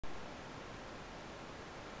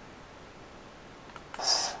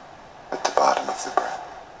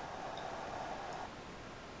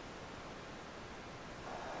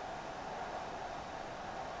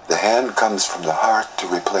comes from the heart to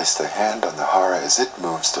replace the hand on the hara as it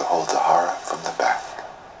moves to hold the hara from the back.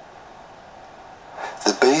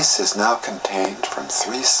 The base is now contained from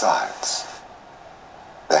 3 sides: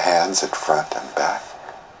 the hands at front and back,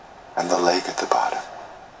 and the leg at the bottom.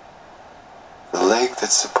 The leg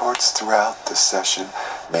that supports throughout the session,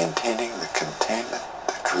 maintaining the containment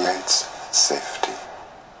that creates safety.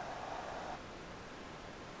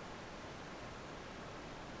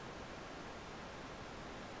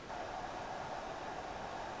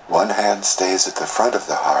 One hand stays at the front of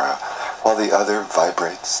the hara, while the other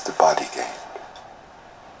vibrates the body gate.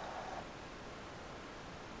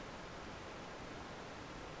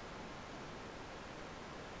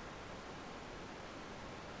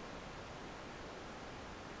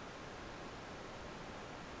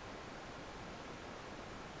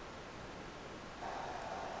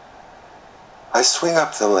 I swing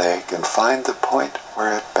up the leg and find the point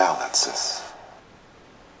where it balances.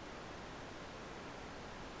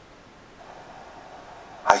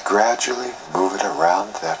 I gradually move it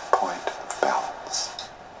around that point of balance,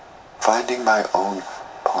 finding my own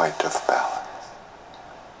point of balance.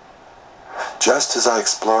 Just as I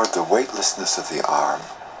explored the weightlessness of the arm,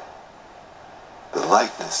 the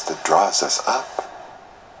lightness that draws us up,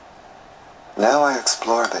 now I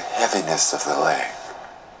explore the heaviness of the leg,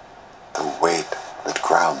 the weight that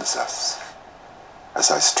grounds us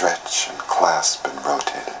as I stretch and clasp and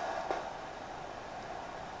rotate it.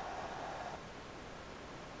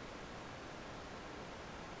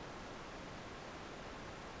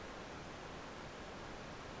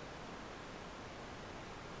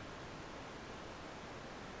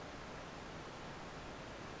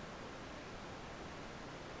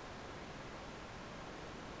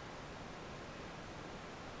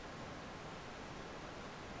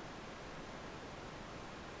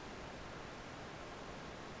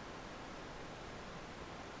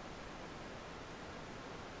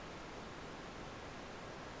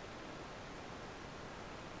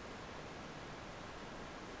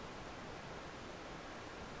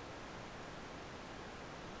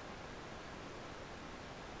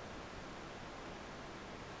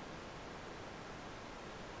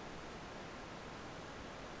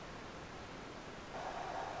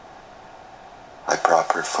 I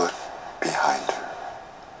prop her foot behind her.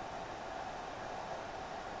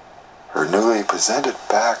 Her newly presented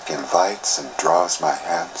back invites and draws my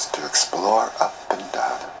hands to explore up and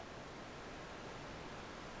down.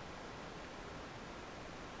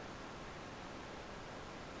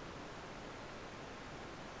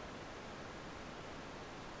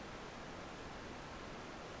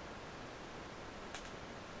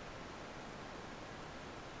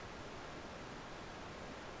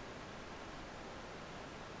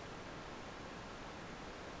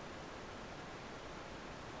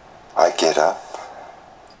 I get up.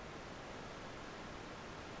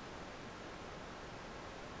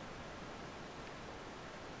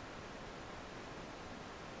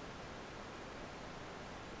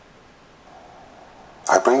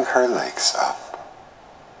 I bring her legs up.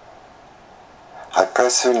 I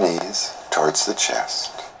press her knees towards the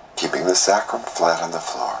chest, keeping the sacrum flat on the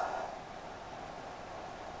floor.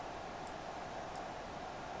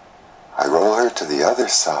 I roll her to the other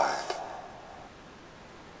side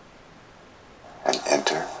and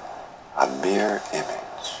enter a mirror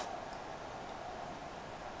image.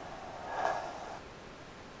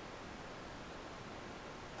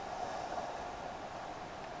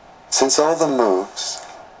 Since all the moves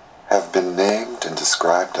have been named and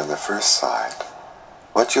described on the first side,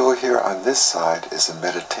 what you will hear on this side is a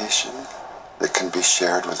meditation that can be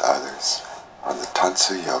shared with others on the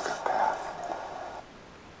Tantsu yoga path.